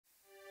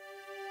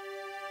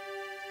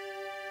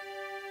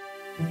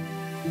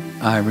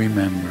I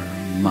remember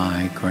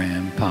my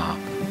grandpop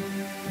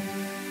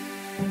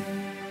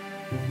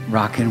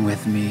rocking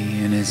with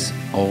me in his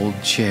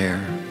old chair.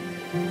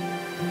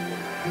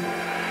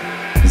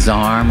 His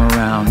arm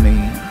around me,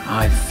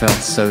 I felt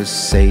so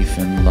safe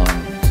and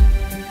loved.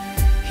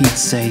 He'd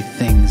say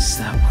things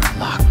that were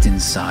locked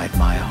inside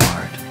my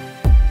heart.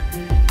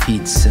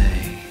 He'd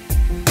say,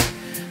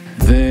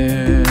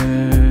 "There've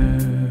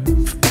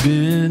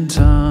been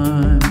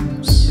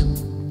times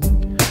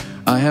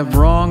I have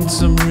wronged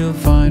some real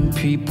fine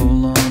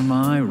people on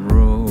my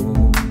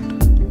road.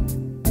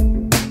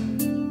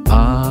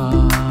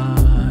 I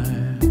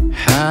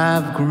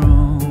have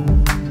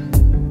grown.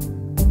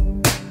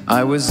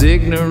 I was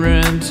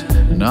ignorant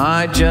and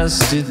I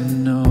just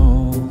didn't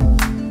know.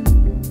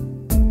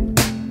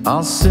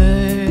 I'll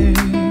say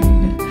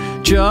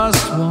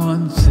just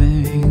one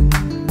thing,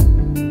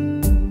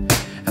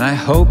 and I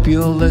hope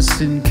you'll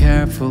listen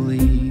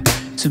carefully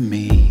to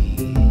me.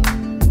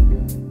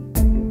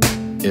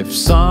 If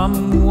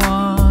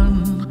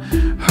someone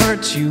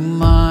hurts you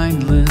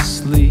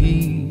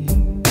mindlessly,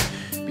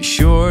 be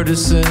sure to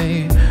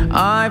say,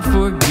 I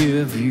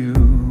forgive you.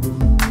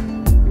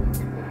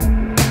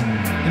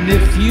 And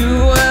if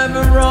you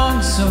ever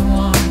wrong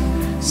someone,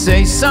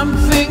 say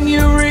something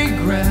you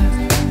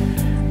regret.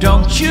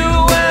 Don't you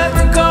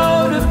ever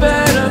go to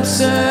bed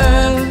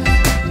upset.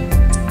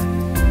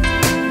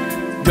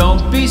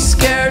 Don't be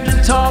scared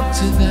to talk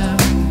to them,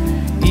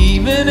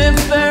 even if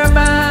they're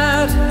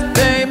mad.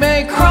 They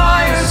may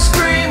cry or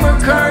scream or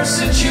curse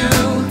at you.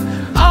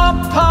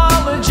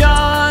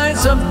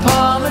 Apologize,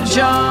 apologize.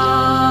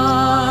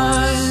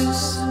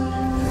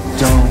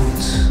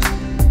 Don't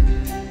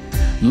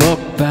look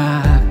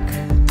back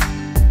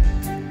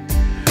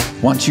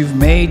once you've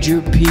made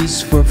your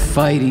peace for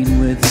fighting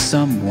with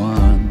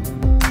someone.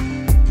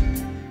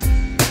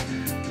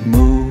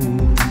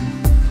 Move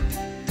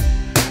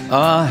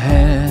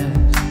ahead.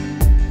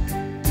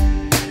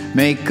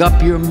 Make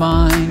up your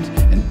mind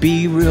and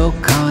be real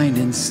kind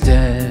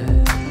instead.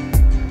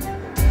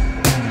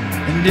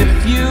 And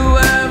if you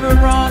ever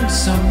wrong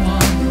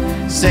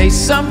someone, say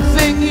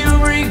something you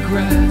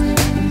regret.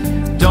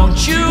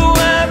 Don't you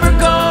ever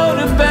go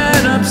to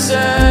bed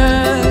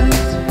upset.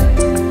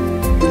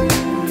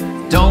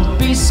 Don't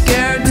be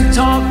scared to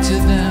talk to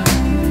them,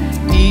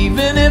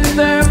 even if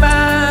they're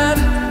mad.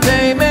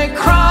 They may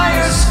cry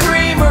or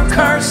scream or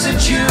curse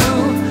at you.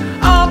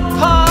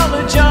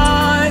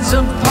 Apologize,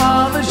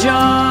 apologize.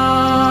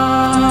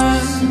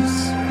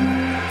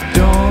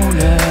 Don't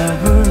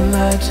ever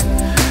let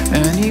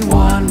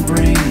anyone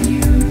bring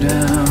you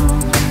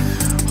down.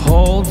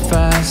 Hold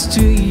fast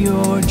to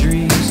your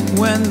dreams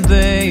when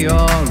they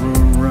are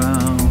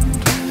around.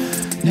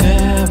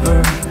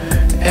 Never,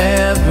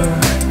 ever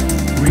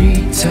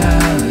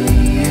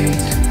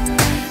retaliate.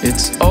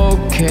 It's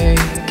okay,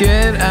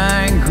 get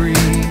angry,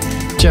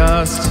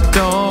 just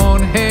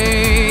don't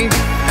hate.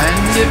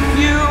 And if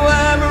you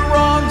ever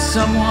wrong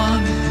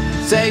someone,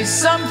 say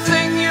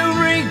something you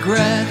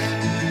regret.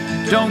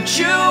 Don't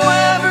you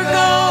ever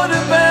go to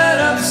bed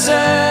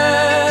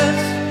upset.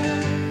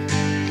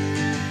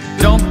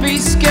 Don't be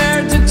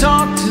scared to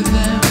talk to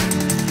them,